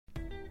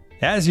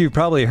As you've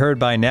probably heard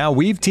by now,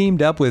 we've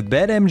teamed up with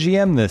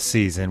BetMGM this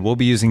season. We'll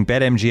be using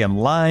BetMGM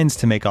lines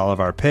to make all of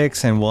our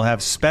picks, and we'll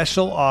have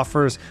special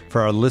offers for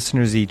our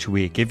listeners each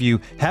week. If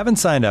you haven't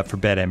signed up for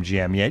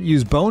BetMGM yet,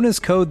 use bonus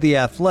code The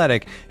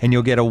Athletic, and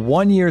you'll get a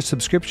 1-year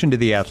subscription to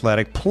The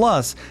Athletic,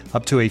 plus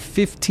up to a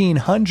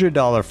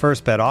 $1,500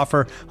 first bet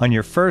offer on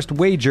your first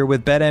wager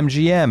with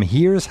BetMGM.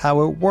 Here's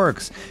how it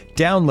works.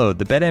 Download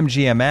the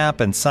BetMGM app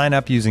and sign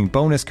up using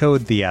bonus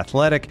code The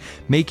Athletic.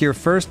 Make your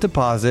first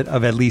deposit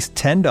of at least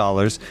 $10.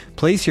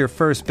 Place your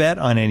first bet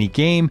on any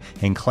game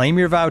and claim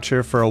your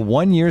voucher for a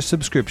 1-year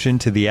subscription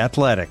to The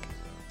Athletic.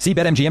 See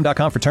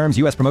BetMGM.com for terms.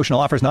 U.S. promotional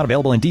offers not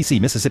available in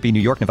D.C., Mississippi, New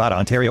York, Nevada,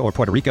 Ontario, or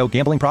Puerto Rico.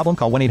 Gambling problem?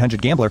 Call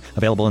 1-800-GAMBLER.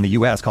 Available in the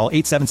U.S. Call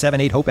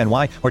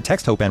 877-8-HOPE-NY or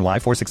text HOPE-NY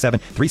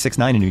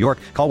 467-369 in New York.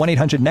 Call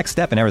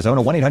 1-800-NEXT-STEP in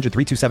Arizona.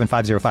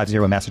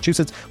 1-800-327-5050 in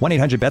Massachusetts.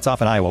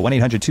 1-800-BETS-OFF in Iowa.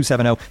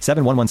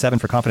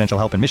 1-800-270-7117 for confidential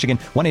help in Michigan.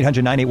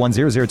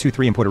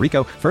 1-800-981-0023 in Puerto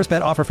Rico. First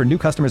bet offer for new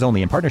customers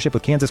only in partnership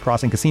with Kansas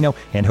Crossing Casino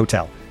and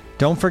Hotel.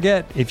 Don't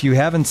forget, if you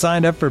haven't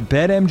signed up for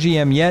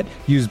BetMGM yet,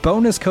 use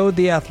bonus code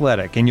The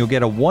Athletic, and you'll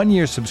get a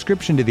 1-year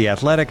subscription to The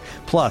Athletic,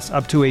 plus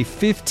up to a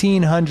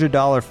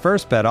 $1,500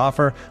 first bet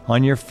offer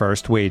on your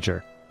first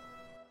wager.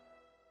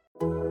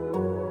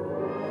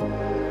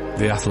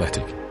 The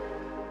Athletic.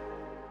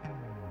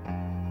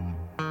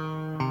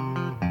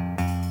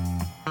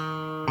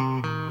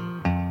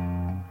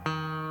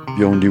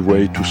 The only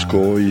way to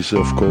score is,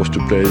 of course,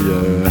 to play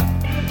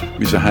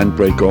with a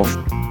handbrake off.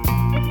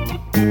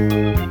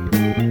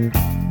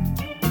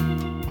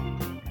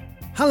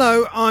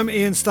 Hello, I'm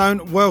Ian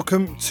Stone.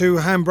 Welcome to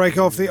Handbrake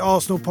Off, the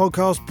Arsenal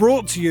podcast,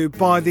 brought to you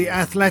by The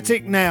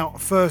Athletic. Now,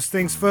 first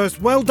things first,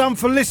 well done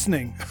for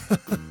listening.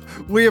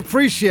 We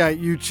appreciate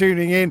you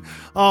tuning in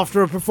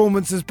after a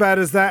performance as bad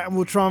as that, and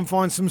we'll try and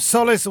find some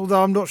solace,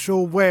 although I'm not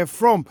sure where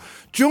from.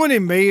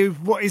 Joining me,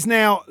 what is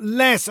now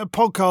less a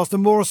podcast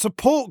and more a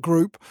support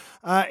group,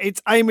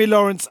 it's Amy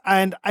Lawrence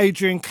and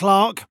Adrian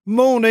Clark.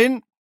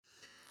 Morning.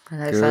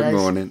 Hello, Good fellas.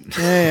 morning.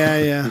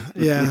 Yeah.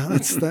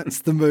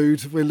 That's the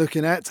mood we're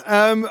looking at.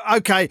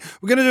 Okay,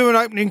 we're going to do an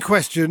opening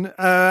question,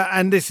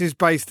 and this is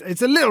based.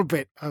 It's a little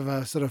bit of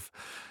a sort of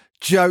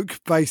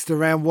joke based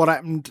around what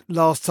happened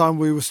last time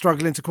we were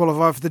struggling to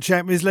qualify for the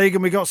Champions League,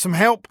 and we got some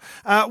help.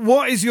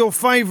 What is your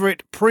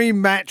favourite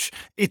pre-match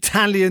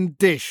Italian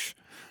dish,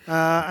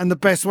 and the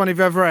best one you've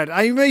ever had,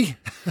 Amy?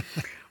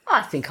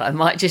 I think I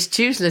might just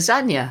choose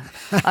lasagna.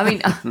 I mean,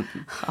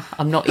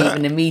 I'm not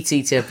even a meat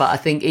eater, but I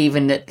think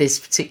even at this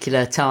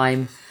particular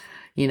time,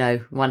 you know,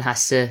 one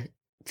has to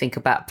think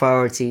about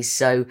priorities.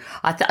 So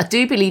I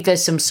do believe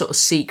there's some sort of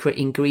secret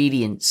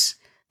ingredients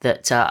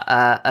that,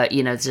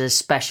 you know, there's a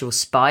special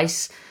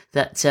spice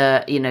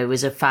that, you know,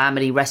 was a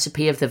family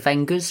recipe of the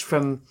Wengers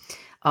from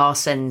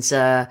Arsene's,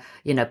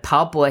 you know,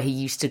 pub where he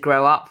used to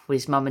grow up with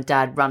his mum and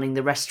dad running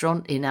the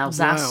restaurant in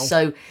Alsace. Wow.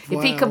 So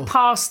if he can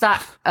pass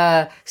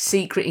that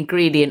secret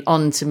ingredient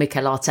on to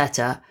Mikel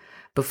Arteta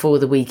before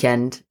the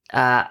weekend,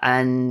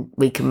 and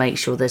we can make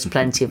sure there's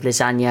plenty of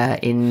lasagna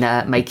in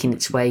making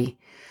its way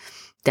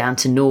down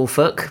to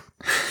Norfolk.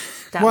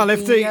 Well,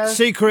 if the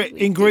secret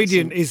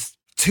ingredient is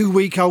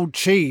 2-week-old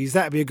cheese,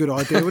 that'd be a good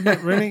idea, wouldn't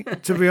it, really?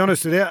 To be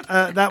honest with you,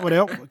 that would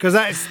help, because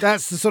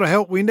that's the sort of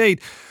help we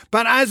need.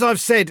 But as I've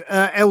said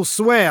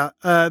elsewhere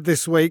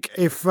this week,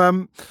 if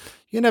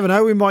you never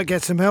know, we might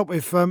get some help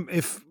if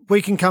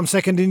we can come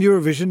second in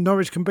Eurovision.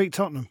 Norwich can beat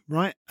Tottenham,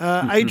 right?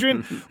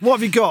 Adrian, what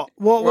have you got?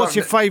 What's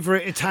your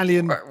favourite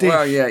Italian dish?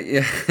 Well, yeah.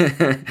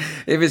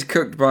 If it's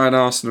cooked by an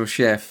Arsenal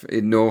chef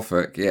in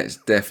Norfolk, yeah, it's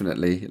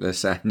definitely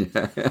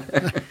lasagna.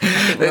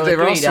 There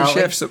are Arsenal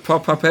chefs that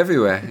pop up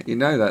everywhere. You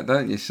know that,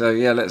 don't you? So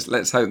yeah,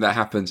 let's hope that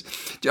happens.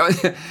 I'm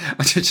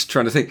just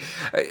trying to think.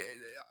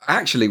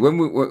 Actually,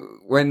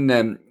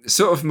 when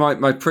sort of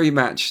my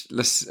pre-match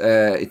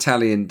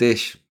Italian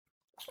dish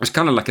was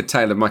kind of like a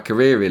tale of my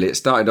career, really. It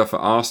started off at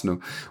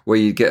Arsenal, where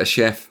you get a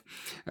chef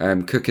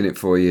cooking it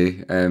for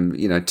you,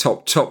 you know,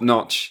 top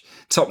notch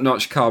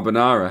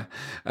carbonara,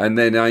 and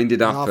then I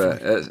ended up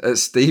at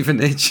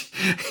Stevenage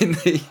in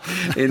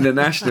the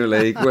National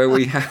League, where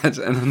we had,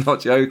 and I'm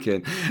not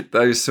joking,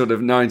 those sort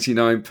of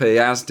 99p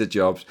Asda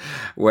jobs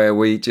where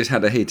we just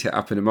had to heat it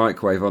up in a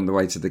microwave on the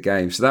way to the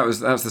game. So that was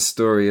the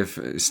story of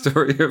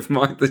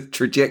the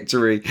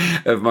trajectory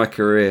of my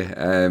career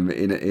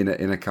in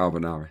a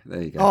carbonara.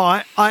 There you go.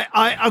 Oh,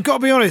 I've got to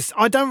be honest,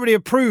 I don't really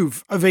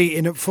approve of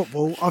eating at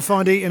football. I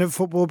find eating at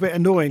football a bit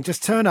annoying.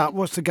 Just turn up,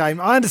 watch the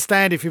game. I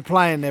understand if you're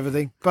playing and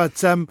everything. But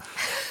so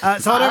I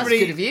don't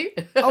really. Good of you.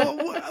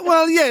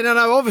 Well, yeah,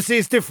 no. Obviously,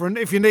 it's different.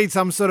 If you need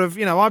some sort of,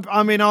 you know,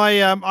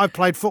 I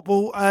played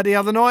football the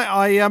other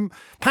night.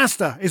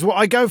 Pasta is what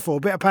I go for. A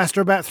bit of pasta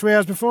about 3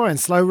 hours before, and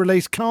slow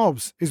release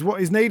carbs is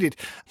what is needed.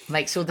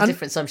 Makes all the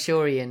difference, I'm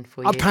sure, Ian,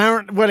 for you.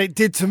 Apparently, well, it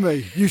did to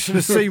me. You should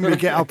have seen me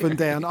get up and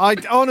down. I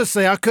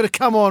honestly could have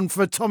come on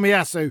for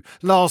Tomiyasu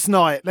last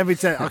night. Let me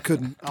tell you, I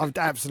couldn't. I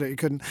absolutely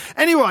couldn't.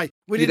 Anyway.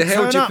 You'd have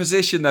held your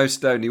position though,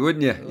 Stoney,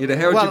 wouldn't you? You'd have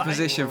held your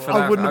position for that.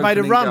 I wouldn't have made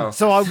a run, goal.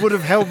 so I would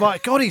have held my...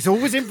 God, he's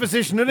always in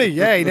position, isn't he?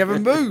 Yeah, he never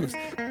moves.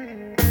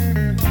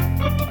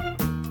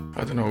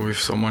 I don't know,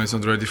 if someone is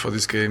not ready for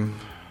this game,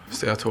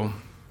 stay at home.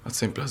 As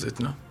simple as it,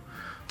 no?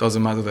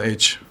 Doesn't matter the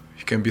age.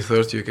 You can be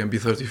 30, you can be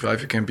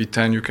 35, you can be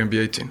 10, you can be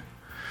 18.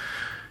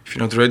 If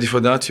you're not ready for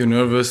that, you're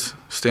nervous,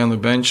 stay on the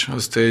bench or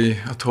stay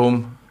at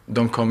home,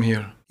 don't come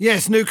here.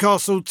 Yes,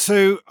 Newcastle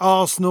 2,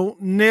 Arsenal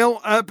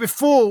 0.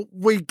 Before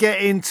we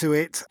get into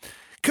it,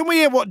 can we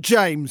hear what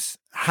James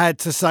had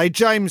to say?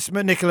 James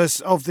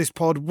McNicholas of this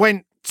pod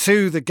went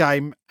to the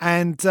game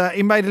and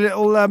he made a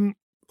little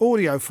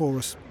audio for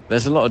us.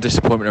 There's a lot of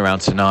disappointment around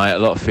tonight, a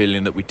lot of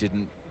feeling that we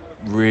didn't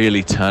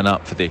really turn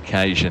up for the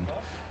occasion.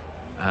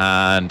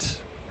 And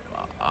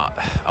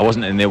I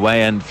wasn't in the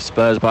away end for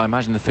Spurs, but I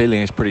imagine the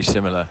feeling is pretty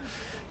similar.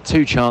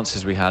 2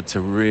 chances we had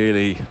to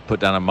really put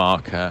down a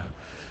marker,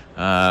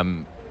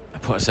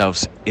 put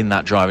ourselves in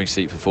that driving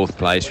seat for 4th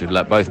place. We've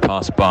let both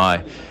pass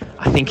by.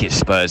 I think it's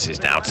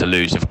Spurs' now to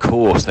lose. Of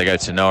course, they go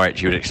to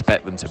Norwich. You would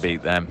expect them to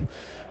beat them.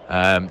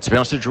 To be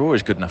honest, a draw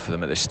is good enough for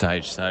them at this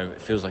stage, so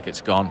it feels like it's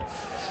gone.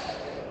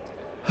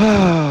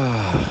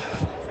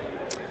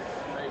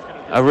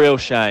 A real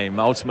shame.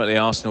 Ultimately,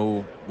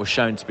 Arsenal were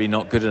shown to be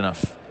not good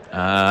enough.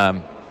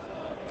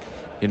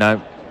 You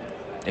know,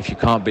 if you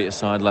can't beat a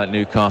side like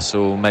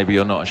Newcastle, maybe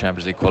you're not a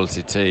Champions League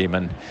quality team,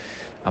 and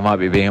I might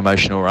be being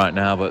emotional right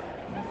now, but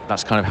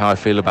that's kind of how I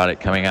feel about it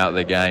coming out of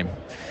the game.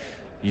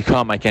 You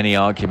can't make any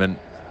argument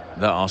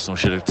that Arsenal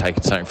should have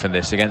taken something from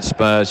this. Against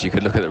Spurs, you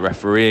could look at the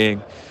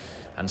refereeing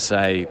and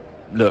say,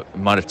 look, it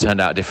might have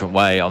turned out a different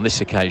way. On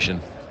this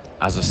occasion,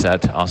 as I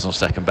said, Arsenal's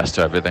second best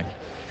to everything.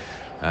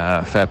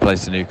 Fair play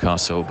to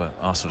Newcastle, but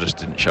Arsenal just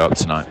didn't show up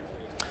tonight.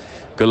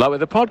 Good luck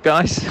with the pod,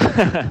 guys.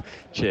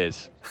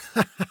 Cheers.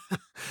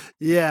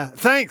 Yeah,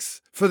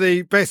 thanks for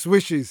the best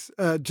wishes,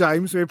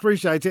 James. We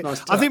appreciate it.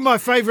 Nice. I think my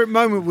favourite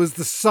moment was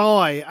the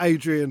sigh,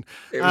 Adrian.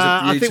 It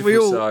was a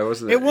beautiful sigh,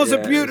 wasn't it? It was a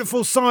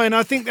beautiful sigh, and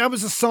I think that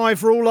was a sigh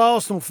for all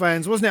Arsenal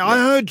fans, wasn't it? Yeah. I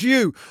heard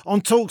you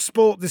on Talk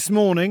Sport this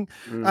morning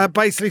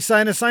basically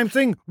saying the same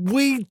thing.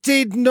 We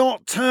did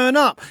not turn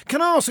up.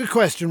 Can I ask a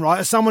question, right,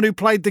 as someone who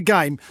played the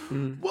game?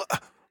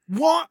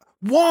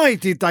 Why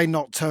did they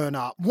not turn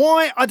up?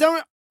 Why?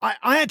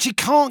 I actually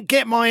can't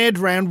get my head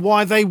around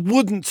why they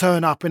wouldn't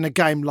turn up in a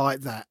game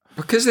like that.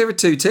 Because there were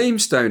 2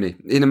 teams, Stoney,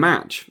 in a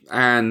match.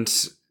 And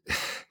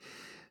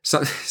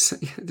so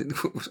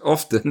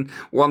often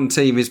one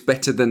team is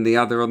better than the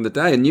other on the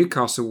day. And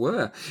Newcastle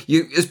were.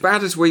 As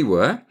bad as we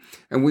were,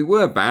 and we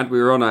were bad, we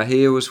were on our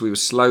heels, we were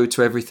slow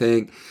to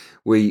everything.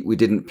 We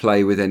didn't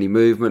play with any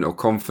movement or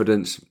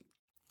confidence.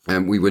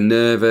 And we were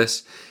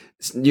nervous.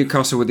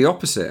 Newcastle were the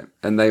opposite.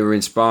 And they were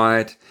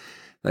inspired.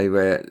 They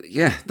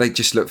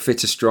just looked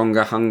fitter,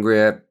 stronger,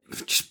 hungrier,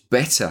 just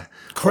better.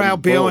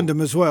 Crowd behind them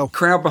as well.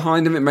 Crowd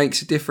behind them, it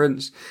makes a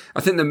difference.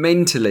 I think that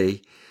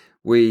mentally,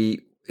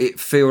 it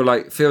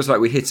feels like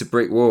we hit a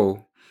brick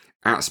wall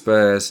at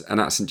Spurs and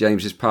at St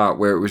James's Park,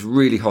 where it was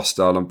really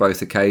hostile on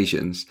both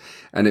occasions,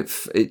 and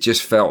it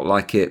just felt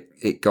like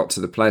it got to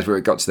the players, where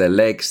it got to their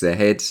legs, their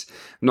heads.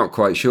 I'm not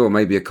quite sure,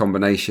 maybe a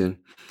combination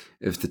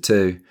of the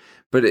two,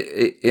 but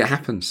it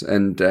happens.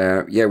 And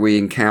we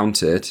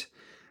encountered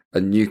a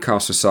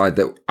Newcastle side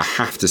that I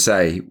have to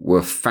say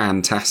were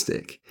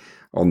fantastic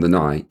on the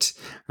night,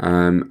 they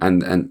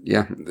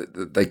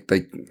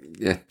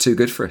too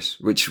good for us.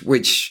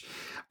 Which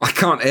I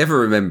can't ever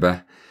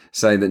remember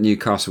saying that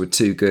Newcastle were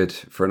too good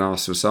for an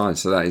Arsenal side.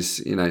 So that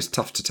is, it's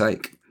tough to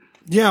take.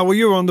 Yeah, well,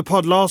 you were on the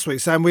pod last week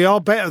saying we are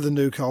better than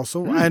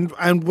Newcastle,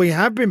 and we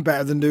have been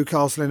better than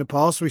Newcastle in the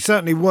past. We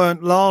certainly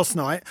weren't last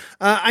night.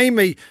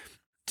 Amy,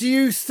 do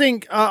you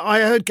think?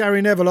 I heard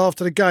Gary Neville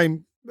after the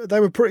game.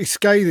 They were pretty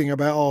scathing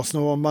about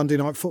Arsenal on Monday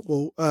Night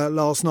Football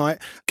last night.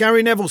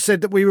 Gary Neville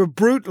said that we were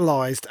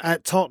brutalised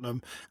at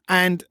Tottenham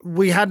and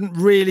we hadn't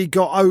really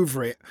got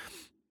over it.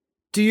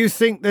 Do you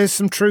think there's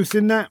some truth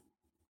in that?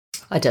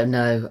 I don't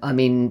know. I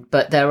mean,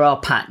 but there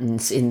are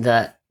patterns in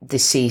that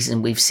this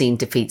season we've seen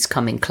defeats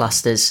come in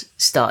clusters.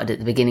 Started at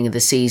the beginning of the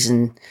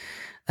season,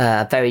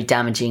 very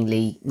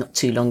damagingly, not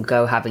too long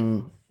ago,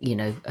 having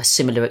a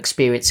similar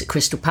experience at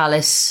Crystal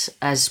Palace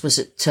as was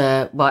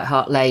at White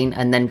Hart Lane,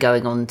 and then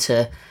going on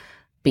to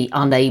be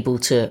unable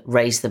to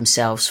raise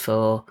themselves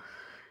for,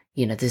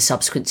 the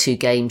subsequent 2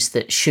 games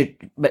that should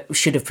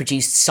have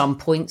produced some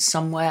points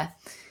somewhere.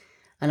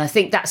 And I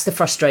think that's the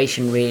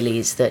frustration really,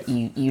 is that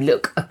you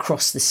look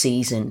across the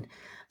season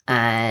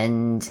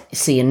and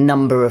see a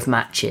number of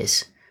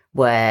matches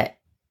where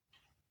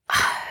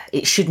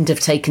it shouldn't have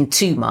taken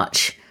too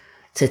much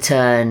to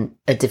turn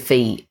a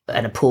defeat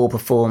and a poor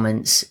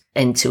performance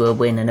into a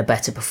win and a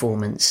better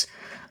performance.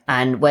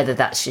 And whether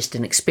that's just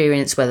an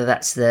experience, whether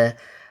that's the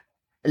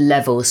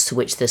levels to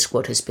which the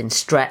squad has been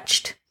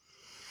stretched,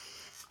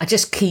 I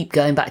just keep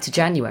going back to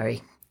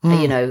January.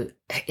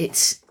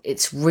 It's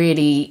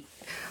really,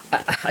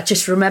 I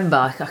just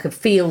remember, I can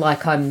feel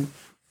like I'm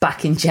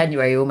back in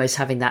January, almost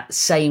having that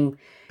same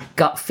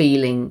gut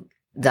feeling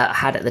that I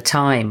had at the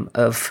time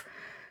of,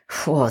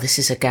 this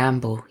is a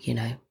gamble,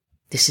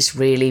 This is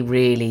really,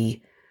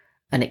 really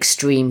an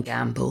extreme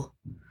gamble.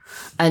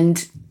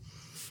 And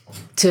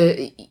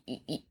to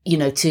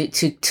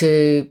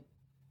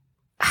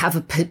have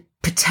a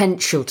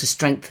potential to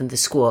strengthen the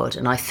squad.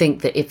 And I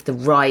think that if the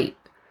right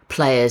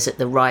players at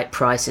the right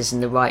prices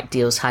and the right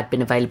deals had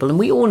been available, and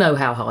we all know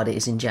how hard it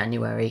is in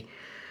January,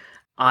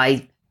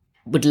 I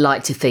would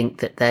like to think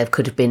that there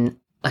could have been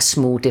a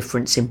small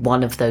difference in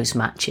one of those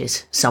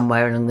matches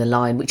somewhere along the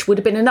line, which would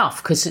have been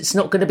enough, because it's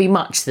not going to be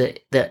much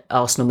that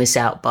Arsenal miss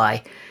out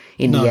by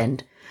in the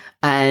end.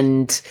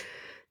 And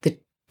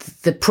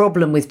the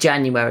problem with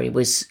January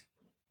was,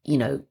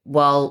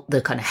 while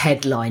the kind of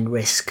headline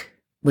risk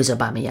was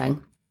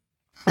Aubameyang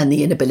and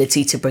the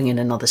inability to bring in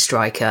another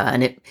striker,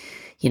 and it,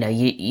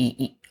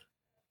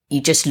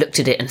 you just looked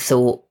at it and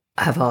thought,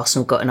 have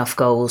Arsenal got enough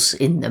goals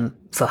in them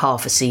for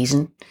half a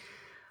season?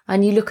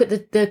 And you look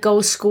at the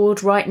goals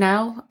scored right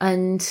now,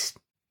 and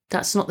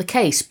that's not the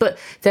case. But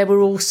there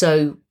were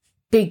also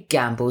big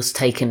gambles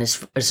taken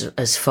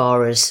as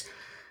far as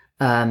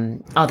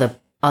other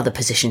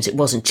positions. It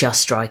wasn't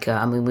just striker.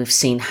 I mean, we've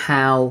seen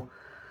how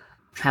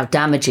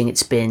damaging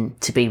it's been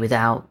to be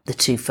without the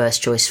two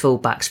first choice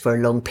fullbacks for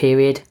a long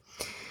period.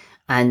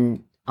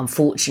 And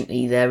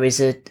unfortunately, there is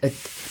a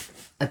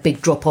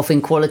big drop off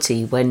in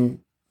quality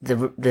when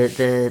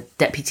the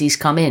deputies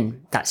come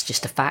in. That's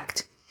just a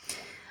fact.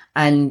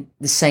 And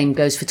the same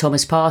goes for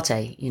Thomas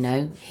Partey.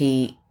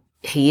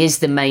 He is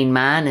the main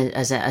man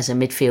as a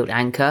midfield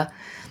anchor.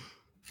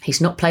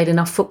 He's not played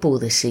enough football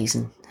this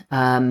season.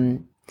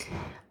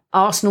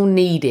 Arsenal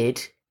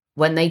needed,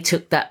 when they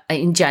took that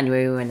in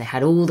January, when they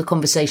had all the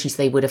conversations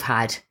they would have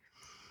had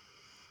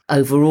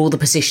over all the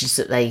positions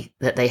that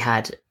they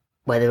had,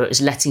 whether it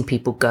was letting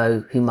people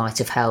go who might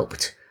have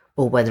helped,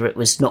 or whether it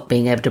was not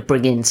being able to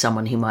bring in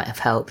someone who might have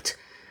helped.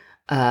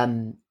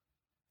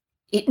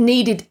 It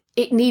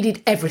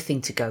needed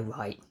everything to go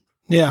right.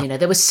 Yeah.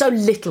 There was so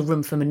little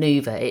room for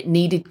manoeuvre. It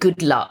needed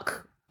good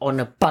luck on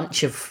a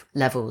bunch of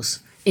levels,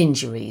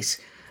 injuries,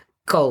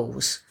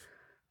 goals,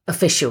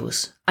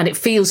 officials. And it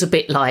feels a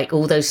bit like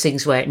all those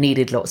things where it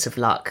needed lots of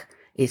luck.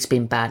 It's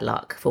been bad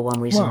luck for one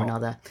reason or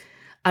another.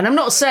 And I'm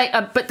not saying,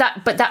 but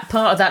that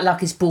part of that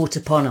luck is brought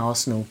upon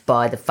Arsenal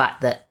by the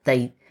fact that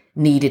they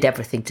needed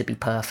everything to be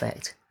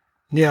perfect.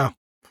 Yeah.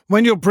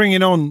 When you're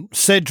bringing on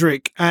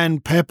Cedric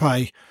and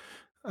Pepe,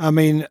 I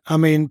mean,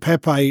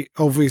 Pepe,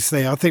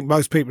 obviously, I think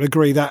most people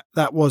agree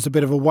that was a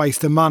bit of a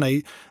waste of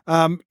money.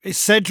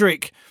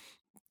 Cedric,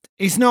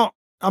 he's not,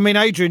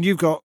 Adrian,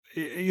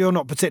 you're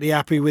not particularly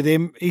happy with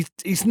him.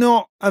 He's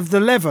not of the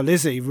level,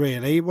 is he,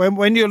 really?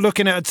 When you're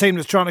looking at a team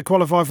that's trying to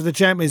qualify for the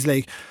Champions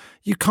League,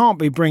 you can't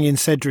be bringing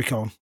Cedric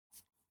on.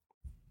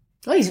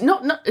 Oh, he's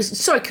not.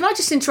 Sorry, can I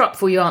just interrupt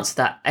before you answer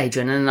that,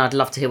 Adrian? And I'd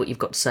love to hear what you've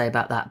got to say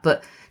about that.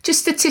 But just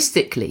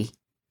statistically,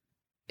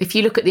 if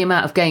you look at the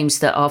amount of games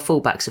that our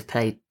fullbacks have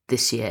played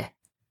this year,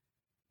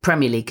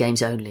 Premier League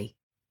games only,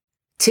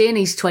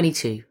 Tierney's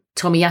 22,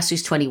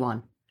 Tomiyasu's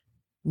 21,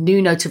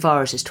 Nuno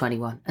Tavares is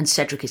 21, and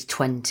Cedric is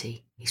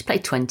 20. He's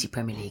played 20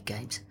 Premier League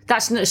games.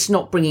 That's just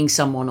not bringing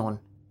someone on.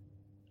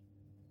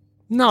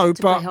 No,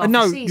 but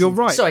no, you're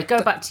right. Sorry,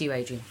 go back to you,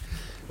 Adrian.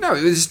 No,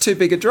 there's too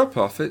big a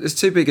drop-off. There's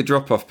too big a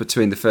drop-off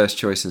between the first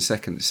choice and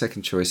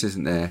second choice,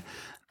 isn't there?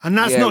 And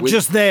that's not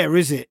just there,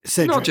 is it,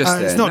 Cedric? Not just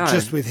there, it's not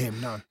just with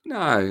him, no.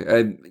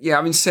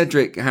 No.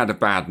 Cedric had a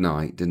bad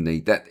night, didn't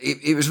he? That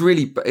it's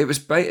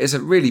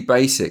a really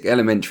basic,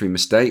 elementary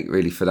mistake,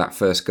 really, for that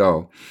first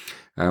goal.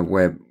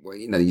 Where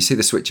you see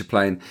the switcher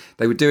playing.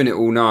 They were doing it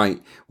all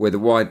night, where the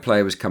wide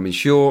player was coming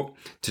short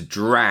to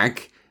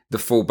drag the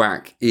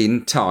fullback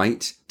in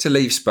tight to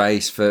leave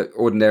space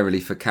ordinarily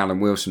for Callum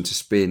Wilson to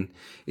spin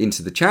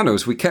into the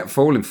channels. We kept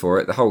falling for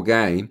it the whole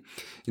game.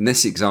 In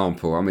this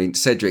example,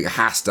 Cedric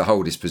has to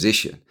hold his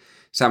position.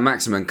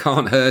 Saint-Maximin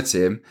can't hurt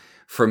him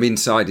from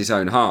inside his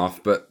own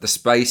half, but the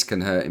space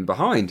can hurt him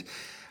behind.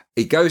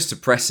 He goes to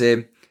press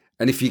him,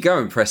 and if you go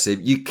and press him,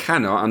 you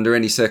cannot, under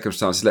any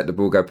circumstances, let the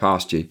ball go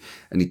past you,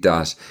 and he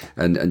does.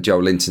 And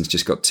Joel Linton's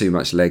just got too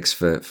much legs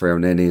for El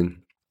Neni,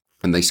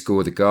 and they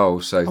score the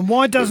goal. So, and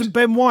why doesn't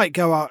Ben White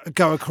go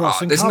across?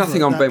 There's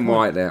nothing on Ben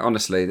White there,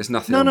 honestly. There's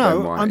nothing on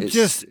Ben White. I'm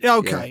just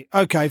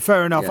okay,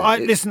 fair enough.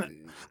 Yeah, listen.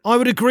 I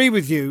would agree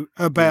with you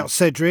about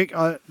Cedric.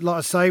 Like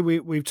I say,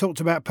 we've talked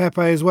about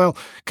Pepe as well.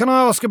 Can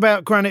I ask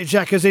about Granit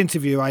Xhaka's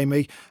interview,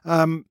 Amy?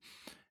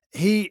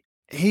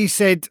 He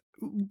said,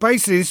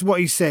 basically, this is what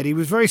he said. He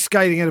was very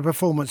scathing at the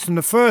performance. From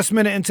the first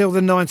minute until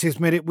the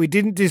 90th minute, we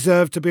didn't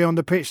deserve to be on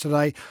the pitch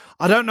today.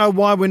 I don't know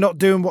why we're not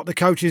doing what the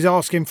coach is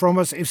asking from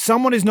us. If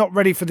someone is not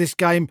ready for this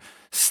game,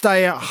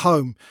 stay at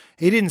home.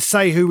 He didn't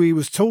say who he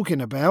was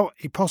talking about.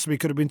 He possibly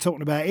could have been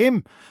talking about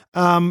him.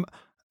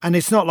 And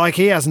it's not like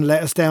he hasn't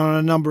let us down on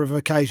a number of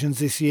occasions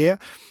this year.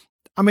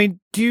 Do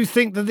you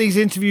think that these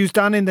interviews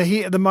done in the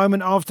heat of the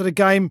moment after the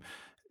game,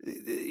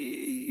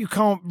 you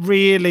can't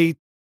really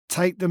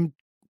take them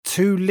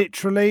too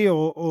literally?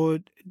 Or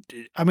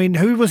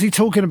who was he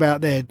talking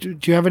about there? Do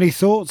you have any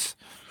thoughts?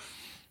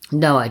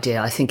 No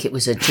idea. I think it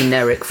was a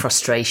generic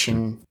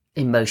frustration,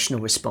 emotional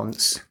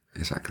response.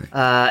 Exactly.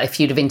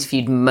 If you'd have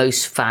interviewed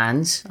most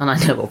fans, and I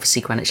know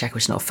obviously Granit Xhaka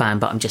is not a fan,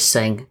 but I'm just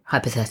saying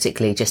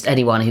hypothetically, just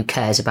anyone who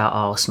cares about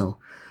Arsenal,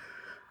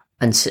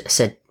 and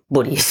said,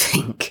 "What do you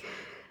think?"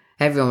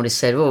 Everyone would have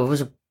said, "Oh, it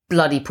was a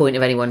bloody point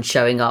of anyone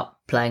showing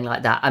up playing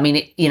like that. I mean,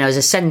 as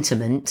a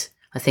sentiment,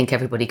 I think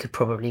everybody could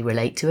probably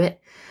relate to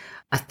it.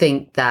 I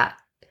think that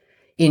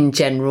in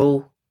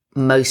general,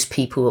 most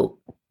people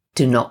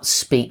do not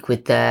speak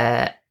with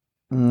their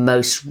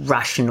most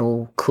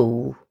rational,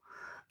 cool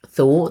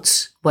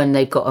thoughts when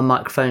they've got a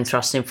microphone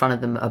thrust in front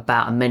of them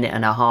about a minute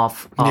and a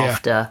half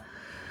after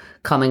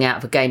coming out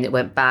of a game that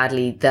went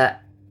badly,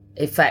 that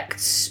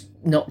affects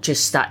not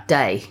just that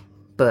day,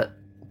 but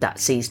that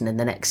season and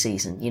the next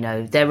season.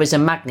 There is a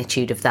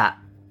magnitude of that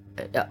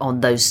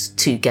on those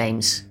 2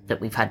 games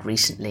that we've had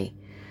recently.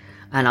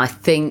 And I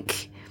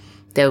think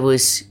there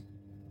was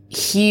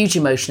huge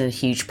emotion and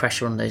huge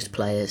pressure on those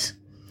players.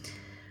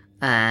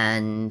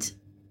 And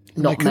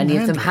not many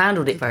of them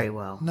handled it very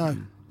well.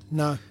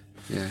 No.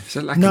 Yeah, it's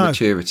a lack of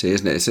maturity,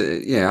 isn't it?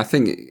 I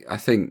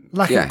think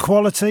lack of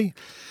quality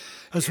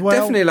as well.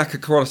 Definitely a lack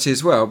of quality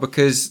as well,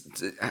 because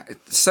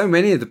so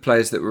many of the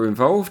players that were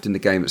involved in the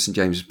game at St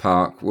James's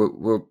Park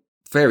were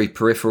very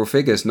peripheral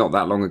figures not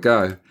that long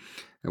ago.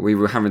 We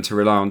were having to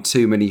rely on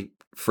too many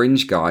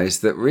fringe guys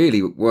that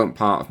really weren't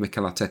part of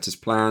Mikel Arteta's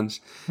plans.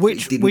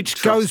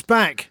 Which goes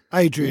back,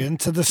 Adrian,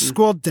 to the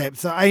squad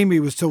depth that Amy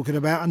was talking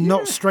about and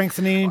not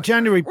strengthening in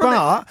January.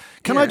 But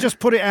can I just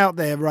put it out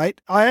there, right?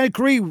 I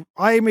agree,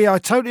 Amy, I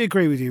totally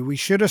agree with you. We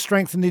should have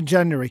strengthened in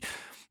January.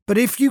 But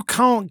if you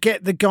can't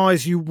get the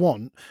guys you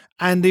want,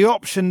 and the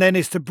option then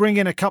is to bring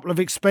in a couple of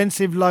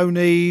expensive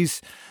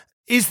loanees,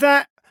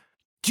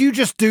 do you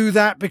just do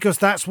that because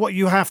that's what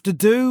you have to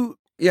do?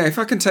 Yeah, if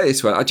I can take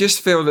this one, I just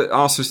feel that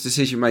Arsenal's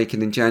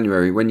decision-making in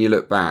January, when you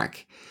look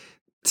back,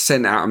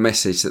 sent out a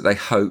message that they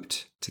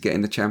hoped to get in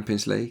the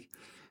Champions League.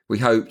 We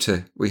hope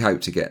to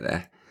get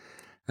there.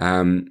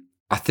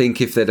 I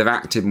think if they'd have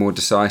acted more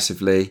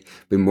decisively,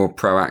 been more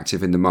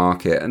proactive in the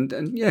market,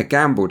 and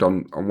gambled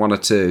on 1 or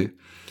 2,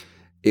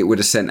 it would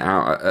have sent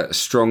out a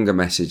stronger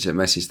message, a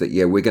message that,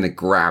 we're going to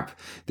grab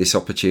this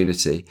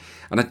opportunity.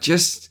 And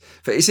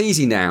it's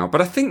easy now, but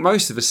I think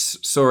most of us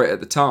saw it at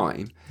the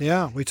time.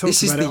 Yeah, we talked about it.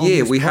 This is the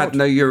year we had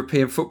no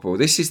European football.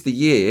 This is the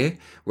year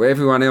where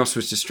everyone else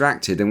was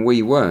distracted and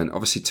we weren't.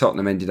 Obviously,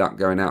 Tottenham ended up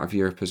going out of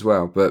Europe as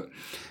well, but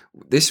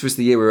this was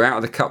the year we were out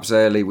of the cups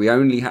early. We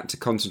only had to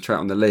concentrate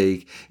on the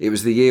league. It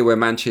was the year where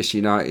Manchester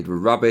United were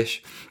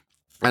rubbish,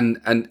 and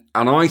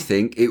I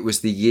think it was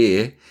the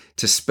year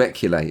to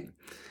speculate,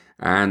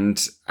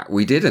 and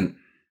we didn't,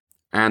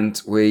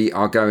 and we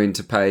are going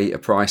to pay a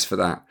price for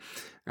that.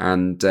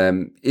 And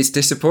it's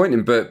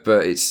disappointing, but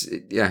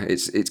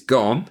it's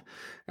gone,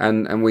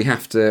 and we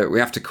have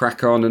to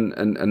crack on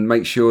and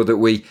make sure that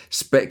we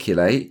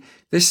speculate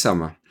this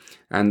summer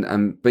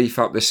and beef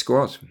up this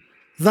squad.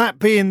 That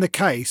being the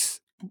case,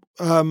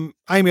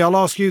 Amy, I'll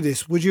ask you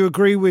this: would you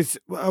agree with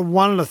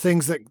one of the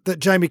things that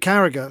Jamie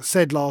Carragher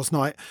said last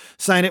night,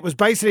 saying it was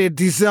basically a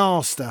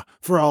disaster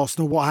for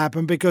Arsenal what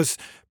happened because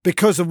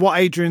of what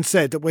Adrian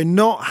said, that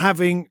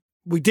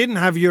we didn't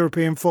have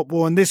European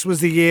football, and this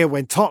was the year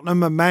when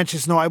Tottenham and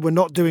Manchester United were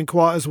not doing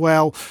quite as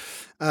well.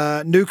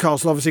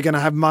 Newcastle obviously going to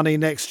have money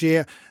next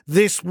year.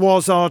 This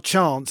was our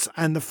chance,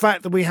 and the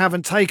fact that we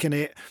haven't taken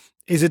it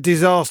is a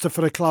disaster for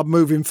the club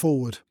moving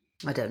forward.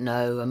 I don't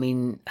know. I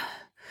mean,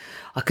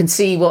 I can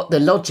see what the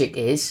logic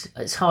is.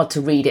 It's hard to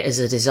read it as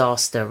a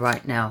disaster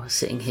right now,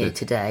 sitting here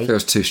today. It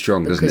feels too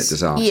strong, doesn't it,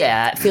 disaster?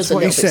 Yeah, it feels a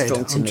little bit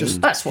strong to me.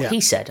 That's what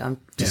he said.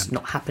 I'm just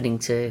not happening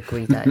to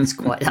agree that it's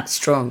quite that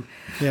strong.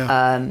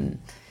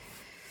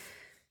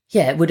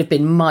 It would have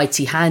been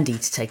mighty handy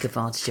to take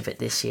advantage of it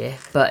this year.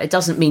 But it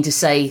doesn't mean to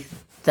say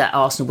that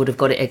Arsenal would have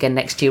got it again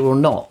next year or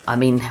not. I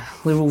mean,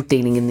 we're all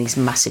dealing in these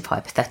massive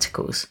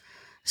hypotheticals.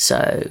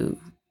 So...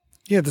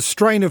 yeah, the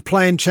strain of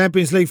playing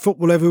Champions League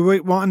football every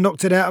week might have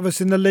knocked it out of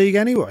us in the league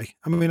anyway.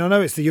 I mean, I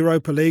know it's the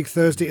Europa League,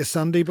 Thursday to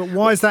Sunday, but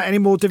why is that any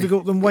more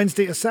difficult than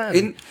Wednesday to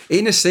Saturday?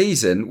 In a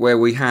season where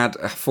we had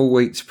a full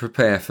week to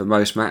prepare for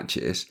most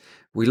matches,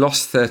 we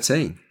lost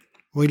 13.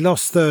 We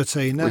lost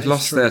 13. We've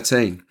lost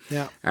 13.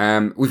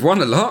 Yeah. We've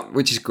won a lot,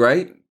 which is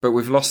great, but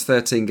we've lost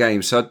 13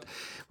 games. So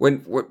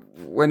when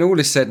all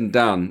is said and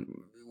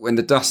done, when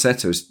the dust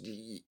settles,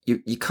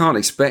 you can't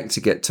expect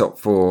to get top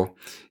 4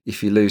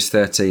 if you lose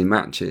 13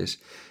 matches.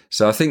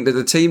 So I think that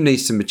the team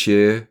needs to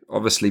mature.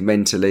 Obviously,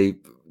 mentally,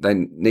 they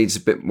needs a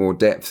bit more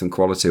depth and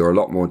quality, or a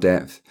lot more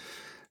depth,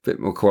 a bit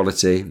more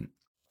quality.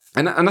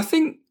 And I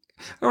think,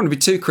 I don't want to be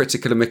too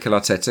critical of Mikel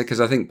Arteta, because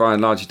I think by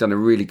and large he's done a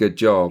really good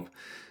job.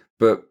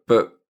 But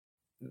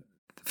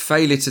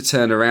failure to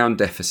turn around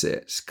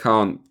deficits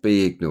can't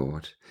be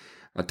ignored.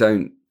 I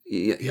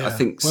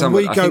think when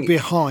we go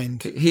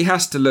behind, he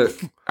has to look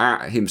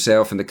at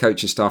himself, and the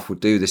coaching staff will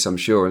do this, I'm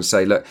sure, and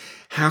say, look,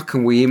 how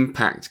can we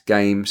impact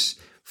games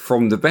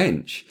from the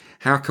bench?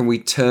 How can we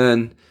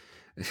turn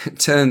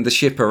the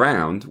ship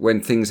around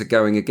when things are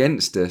going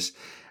against us?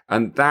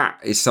 And that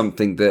is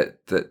something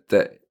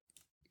that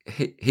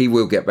he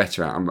will get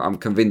better at. I'm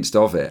convinced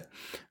of it.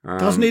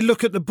 Doesn't he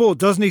look at the board?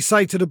 Doesn't he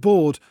say to the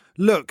board,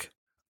 look,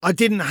 I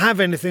didn't have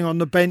anything on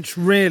the bench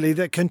really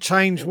that can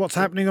change what's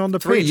happening on the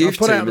pitch. 3 youth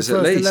teamers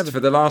at least 11. for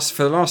the last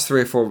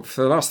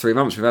 3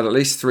 months. We've had at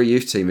least 3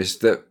 youth teamers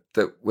that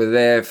that were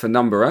there for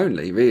number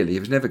only. Really, he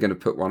was never going to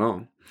put one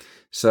on.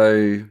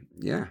 So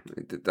yeah,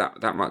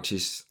 that much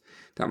is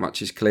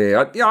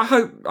clear. I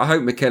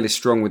hope Mikel is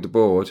strong with the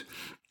board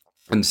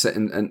and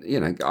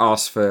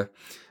ask for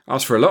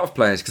a lot of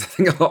players, because I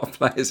think a lot of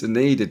players are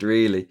needed,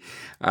 really.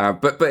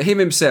 But him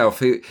himself,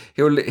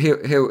 he'll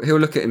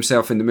look at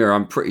himself in the mirror.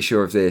 I'm pretty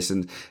sure of this,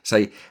 and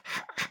say,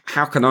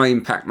 how can I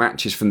impact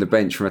matches from the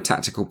bench from a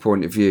tactical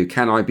point of view?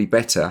 Can I be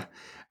better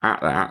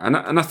at that? And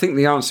I think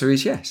the answer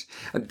is yes.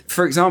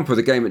 For example,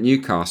 the game at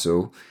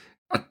Newcastle,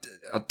 I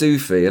do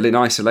feel in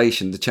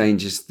isolation the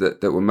changes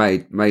that were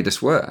made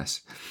us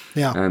worse.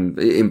 Yeah,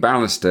 it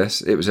imbalanced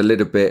us. It was a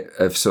little bit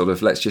of sort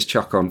of, let's just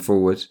chuck on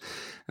forward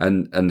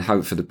and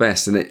hope for the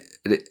best, and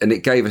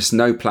it gave us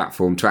no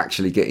platform to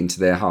actually get into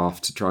their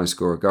half to try and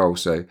score a goal.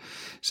 So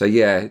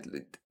yeah,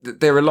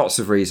 there are lots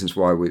of reasons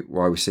why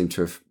we seem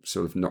to have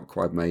sort of not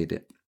quite made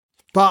it.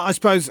 But I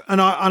suppose,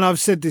 and I've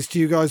said this to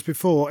you guys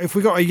before, if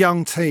we got a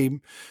young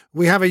team,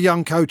 we have a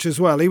young coach as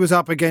well. He was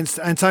up against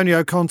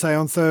Antonio Conte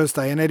on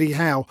Thursday and Eddie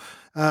Howe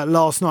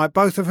last night,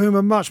 both of whom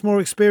are much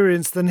more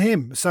experienced than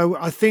him. So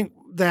I think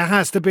there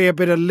has to be a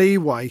bit of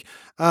leeway.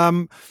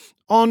 On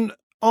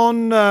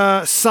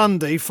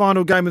Sunday,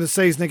 final game of the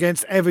season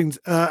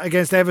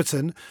against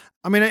Everton,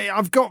 I mean,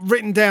 I've got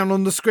written down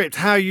on the script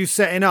how you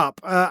setting up.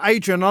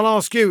 Adrian, I'll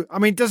ask you. I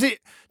mean, does it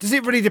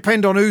really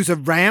depend on who's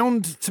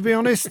around, to be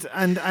honest,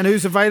 and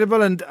who's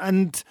available? And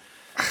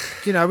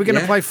we're going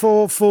to play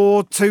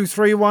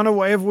 4-4-2-3-1 or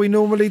whatever we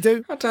normally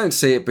do? I don't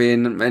see it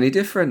being any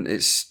different.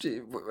 It's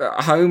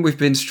at home, we've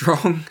been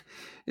strong.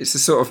 It's the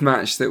sort of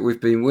match that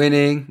we've been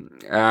winning.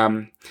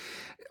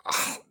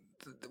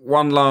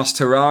 One last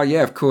hurrah.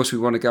 Yeah, of course, we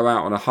want to go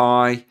out on a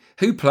high.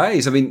 Who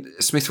plays? I mean,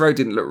 Smith Rowe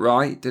didn't look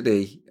right, did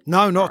he?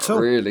 No, not at all.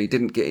 Really,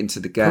 didn't get into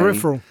the game.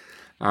 Peripheral.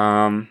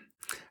 I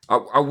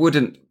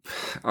wouldn't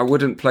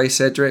play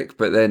Cedric,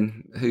 but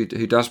then who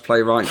does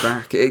play right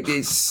back?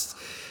 It's.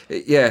 Do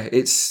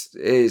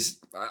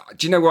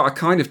you know what? I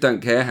kind of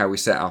don't care how we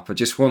set up. I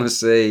just want to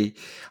see.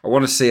 I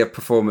want to see a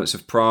performance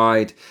of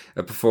pride,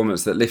 a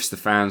performance that lifts the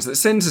fans, that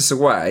sends us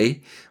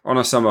away on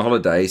our summer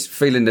holidays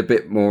feeling a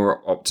bit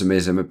more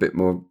optimism, a bit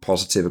more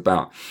positive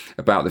about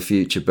the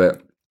future.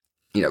 But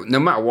no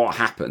matter what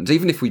happens,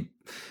 even if we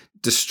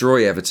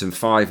destroy Everton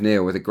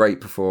 5-0 with a great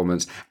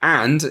performance,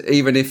 and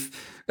even if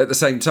at the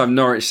same time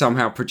Norwich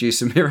somehow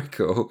produce a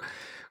miracle,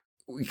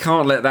 we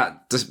can't let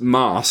that just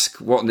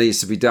mask what needs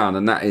to be done,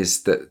 and that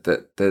is that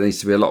there needs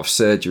to be a lot of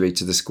surgery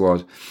to the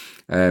squad.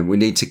 We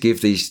need to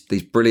give these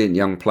brilliant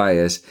young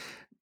players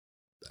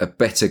a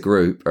better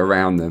group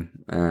around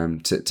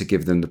them to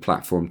give them the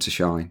platform to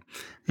shine.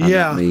 And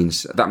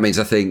that means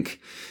I think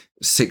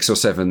 6 or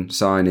 7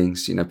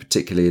 signings,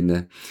 particularly in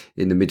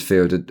the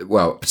midfield,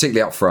 well,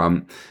 particularly up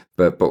front,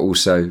 but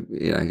also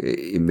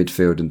in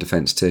midfield and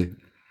defence too.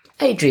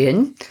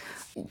 Adrian,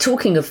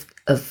 talking of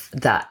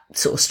that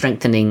sort of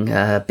strengthening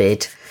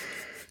bid,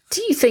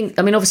 do you think,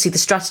 I mean, obviously the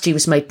strategy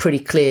was made pretty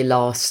clear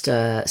last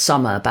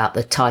summer about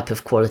the type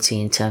of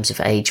quality in terms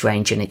of age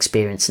range and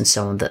experience and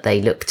so on that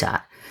they looked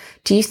at.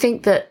 Do you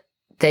think that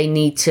they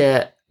need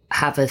to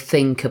have a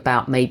think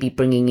about maybe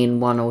bringing in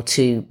 1 or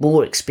 2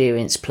 more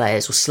experienced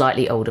players or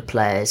slightly older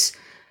players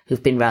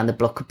who've been around the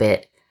block a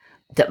bit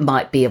that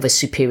might be of a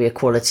superior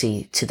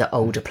quality to the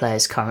older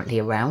players currently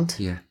around?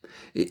 Yeah.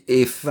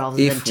 Rather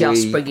than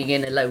just bringing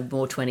in a load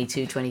more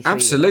 22, 23.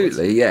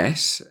 Absolutely,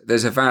 yes.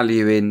 There's a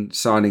value in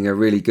signing a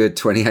really good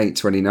 28,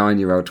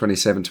 29-year-old,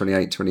 27,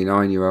 28,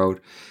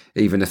 29-year-old,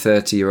 even a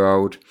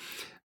 30-year-old.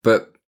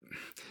 But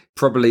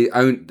probably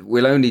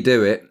we'll only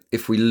do it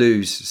if we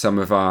lose some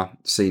of our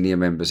senior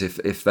members,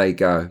 if they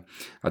go.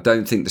 I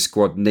don't think the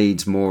squad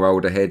needs more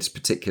older heads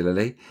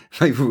particularly.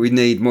 Maybe we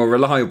need more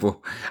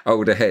reliable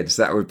older heads.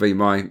 That would be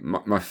my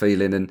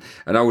feeling. And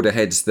older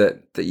heads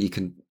that you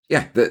can...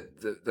 Yeah,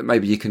 that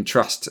maybe you can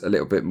trust a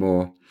little bit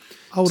more.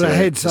 Older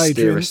heads, steer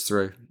Adrian. Us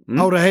through.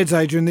 Older heads,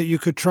 Adrian, that you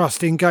could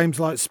trust in games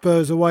like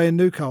Spurs away and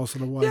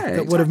Newcastle away. Yeah,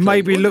 that would have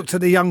maybe looked at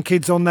the young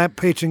kids on that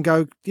pitch and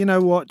go, you know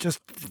what,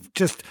 just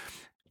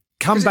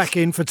come back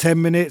in for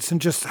 10 minutes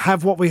and just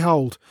have what we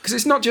hold. Because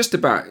it's not just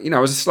about, I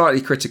was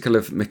slightly critical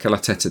of Mikel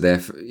Arteta there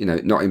for,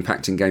 not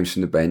impacting games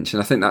from the bench,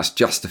 and I think that's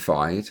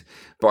justified.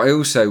 But I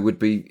also would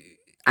be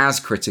as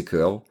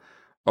critical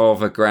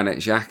of a Granit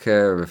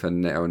Xhaka, of a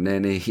Neto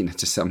Neni,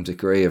 to some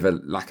degree, of a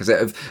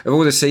Lacazette, of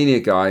all the senior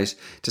guys,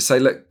 to say,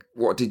 look,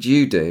 what did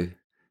you do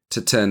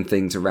to turn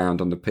things around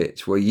on the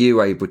pitch? Were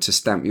you able to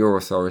stamp your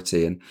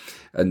authority and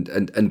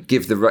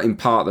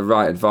impart the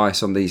right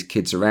advice on these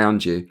kids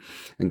around you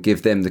and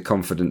give them the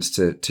confidence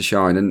to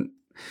shine? And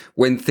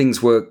when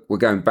things were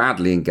going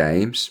badly in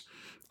games,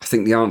 I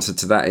think the answer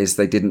to that is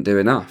they didn't do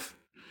enough.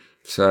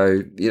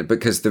 So,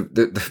 because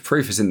the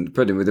proof is in the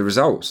pudding with the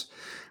results.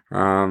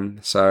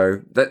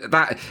 So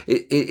that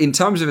in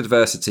times of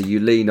adversity, you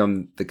lean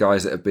on the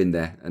guys that have been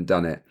there and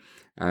done it.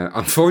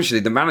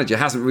 Unfortunately, the manager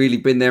hasn't really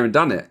been there and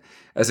done it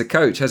as a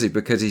coach, has he?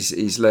 Because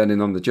he's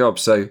learning on the job.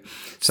 So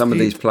some of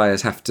these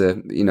players had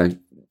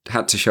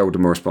to shoulder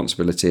more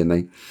responsibility,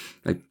 and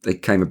they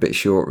came a bit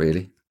short,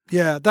 really.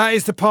 Yeah, that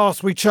is the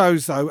path we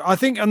chose, though. I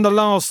think on the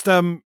last,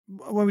 when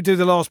we do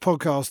the last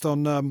podcast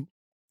on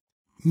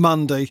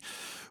Monday,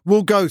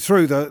 we'll go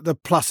through the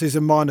pluses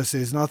and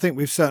minuses, and I think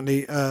we've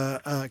certainly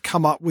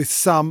come up with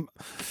some.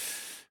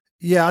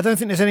 Yeah, I don't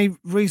think there's any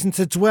reason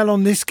to dwell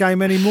on this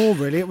game anymore,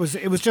 really. It was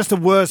just a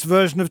worse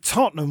version of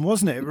Tottenham,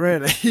 wasn't it,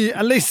 really?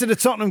 At least in the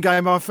Tottenham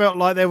game, I felt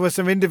like there were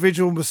some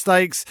individual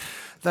mistakes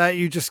that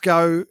you just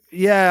go,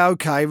 yeah,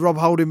 okay, Rob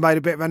Holding made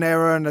a bit of an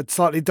error and a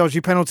slightly dodgy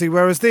penalty,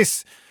 whereas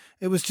this,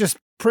 it was just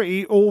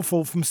pretty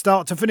awful from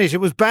start to finish. It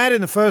was bad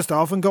in the first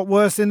half and got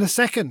worse in the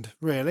second,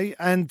 really,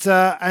 and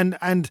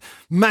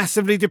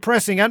massively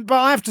depressing. But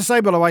I have to say,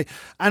 by the way,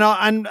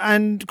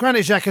 and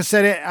Granit Xhaka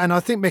said it, and I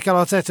think Mikel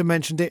Arteta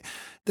mentioned it,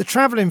 the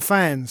travelling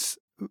fans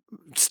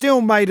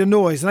still made a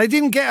noise, and they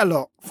didn't get a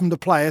lot from the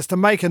players to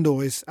make a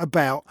noise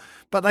about,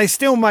 but they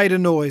still made a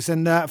noise,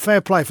 and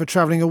fair play for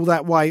travelling all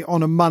that way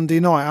on a Monday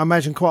night. I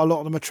imagine quite a lot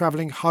of them are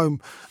travelling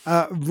home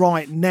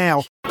right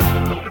now.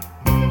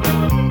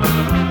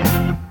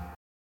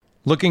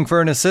 Looking for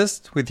an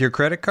assist with your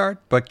credit card,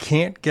 but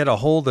can't get a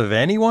hold of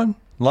anyone?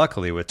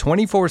 Luckily, with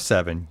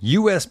 24/7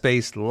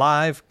 US-based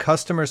live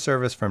customer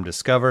service from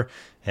Discover,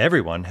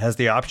 everyone has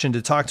the option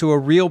to talk to a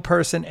real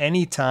person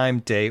anytime,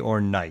 day or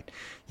night.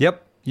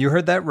 Yep, you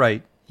heard that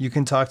right. You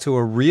can talk to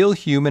a real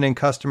human in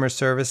customer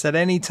service at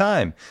any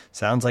time.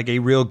 Sounds like a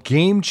real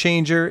game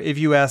changer if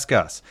you ask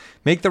us.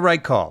 Make the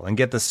right call and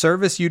get the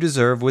service you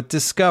deserve with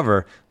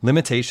Discover.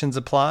 Limitations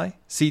apply.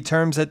 See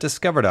terms at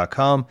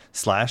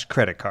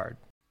discover.com/creditcard.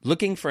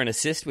 Looking for an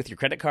assist with your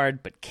credit card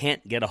but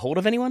can't get a hold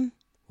of anyone?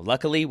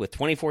 Luckily, with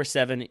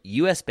 24/7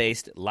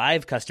 US-based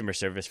live customer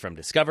service from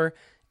Discover,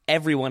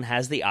 everyone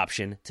has the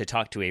option to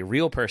talk to a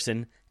real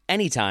person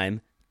anytime,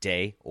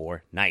 day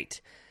or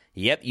night.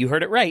 Yep, you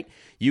heard it right.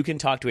 You can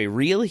talk to a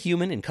real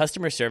human in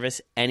customer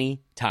service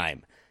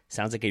anytime.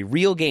 Sounds like a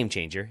real game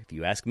changer, if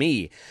you ask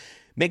me.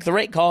 Make the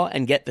right call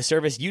and get the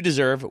service you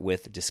deserve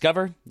with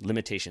Discover.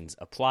 Limitations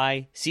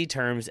apply. See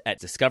terms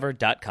at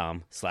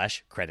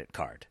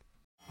discover.com/creditcard.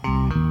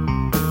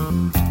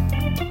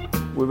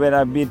 We were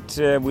a bit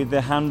with the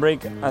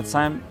handbrake at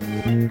time.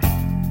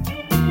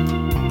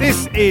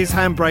 This is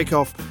Handbrake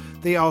Off,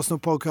 the Arsenal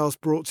podcast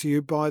brought to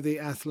you by The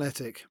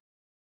Athletic.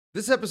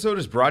 This episode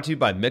is brought to you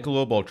by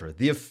Michelob Ultra,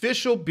 the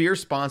official beer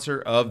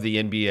sponsor of the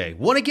NBA.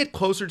 Want to get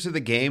closer to the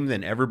game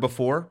than ever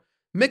before?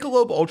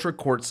 Michelob Ultra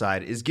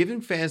Courtside is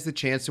giving fans the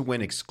chance to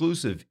win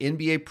exclusive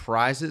NBA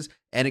prizes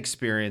and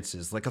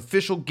experiences like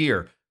official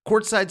gear,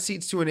 courtside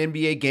seats to an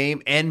NBA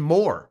game, and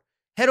more.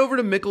 Head over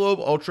to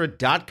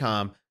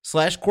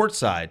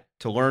MichelobUltra.com/courtside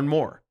to learn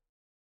more.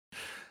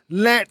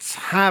 Let's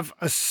have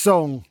a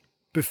song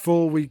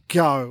before we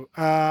go.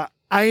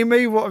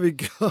 Amy, what have you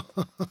got?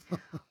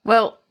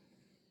 Well,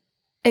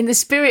 in the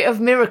spirit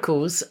of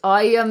miracles,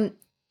 I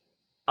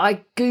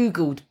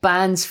Googled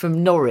bands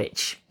from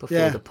Norwich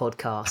before the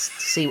podcast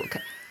to see what...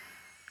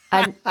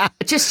 And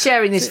just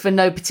sharing this for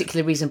no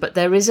particular reason, but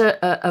there is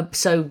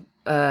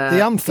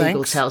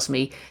Google tells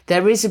me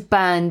there is a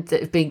band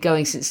that have been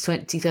going since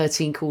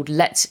 2013 called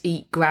Let's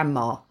Eat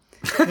Grandma.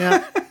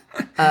 Yeah.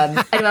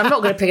 Anyway, I'm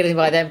not going to pick anything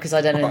by them because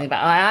I don't know anything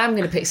about it. I am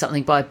going to pick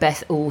something by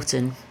Beth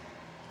Orton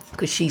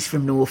because she's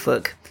from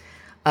Norfolk.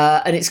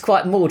 And it's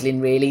quite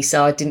maudlin, really,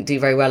 so I didn't do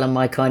very well on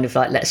my kind of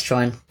like, let's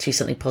try and choose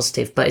something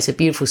positive. But it's a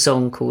beautiful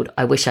song called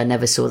I Wish I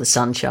Never Saw the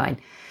Sunshine.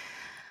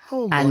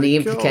 And the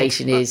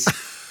implication is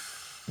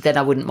then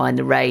I wouldn't mind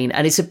the rain.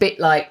 And it's a bit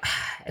like,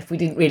 if we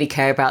didn't really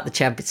care about the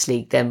Champions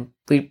League, then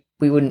we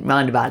wouldn't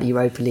mind about the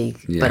Europa League.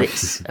 Yeah. But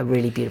it's a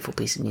really beautiful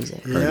piece of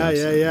music. Yeah.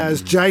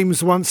 As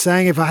James once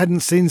sang, if I hadn't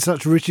seen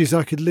such riches,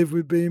 I could live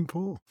with being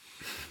poor.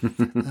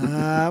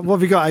 What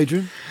have you got,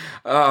 Adrian?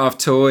 I've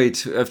toyed.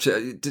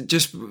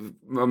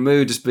 My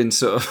mood has been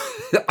sort of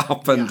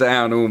up and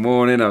down all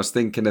morning. I was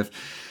thinking of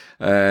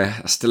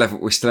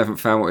we still haven't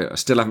found what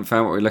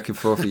we're looking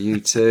for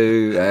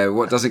U2.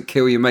 What doesn't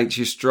kill you makes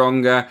you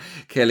stronger.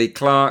 Kelly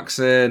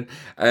Clarkson.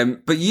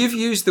 But you've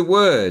used the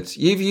word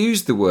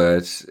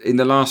in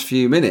the last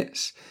few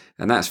minutes,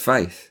 and that's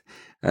faith.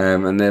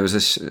 And there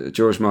was a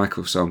George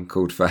Michael song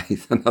called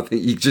Faith, and I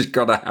think you just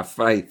got to have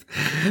faith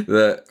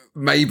that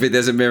maybe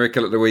there's a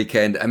miracle at the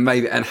weekend, and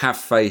have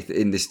faith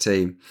in this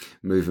team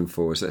moving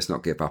forward. So let's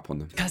not give up on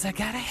them. 'Cause I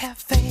gotta have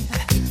faith.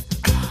 I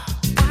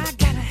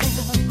gotta have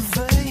faith.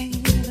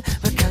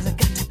 Because I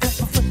got to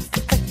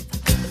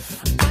have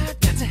faith. I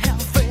got to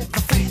have faith.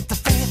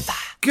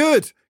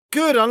 Good.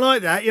 I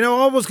like that. You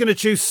know, I was going to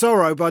choose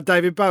Sorrow by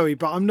David Bowie,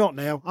 but I'm not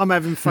now. I'm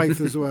having faith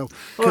as well.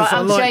 All right,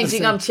 I'm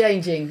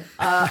changing.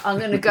 I'm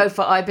going to go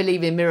for I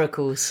Believe in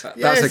Miracles.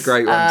 That's a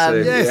great one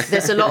too. Yes.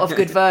 There's a lot of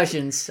good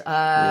versions.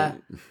 Hot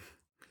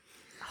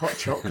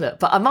Chocolate.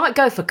 But I might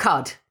go for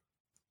Cud.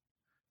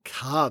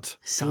 Cud.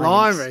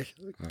 Blimey.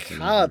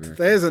 Cud.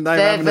 There's a name I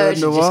haven't heard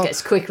in a while. Their version just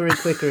gets quicker and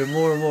quicker and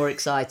more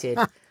excited.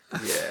 Yeah.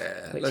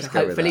 Which will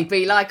hopefully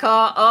be like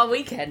our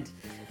weekend.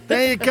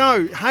 There you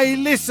go. Hey,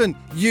 listen,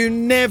 you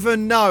never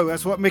know.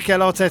 That's what Mikel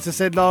Arteta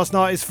said last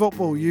night is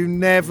football. You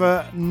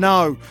never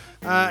know.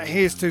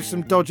 Here's to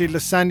some dodgy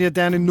lasagna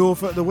down in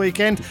Norfolk at the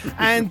weekend.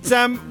 And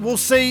we'll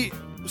see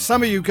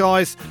some of you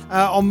guys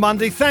on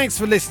Monday. Thanks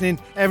for listening,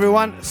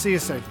 everyone. See you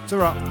soon.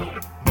 Ta-ra.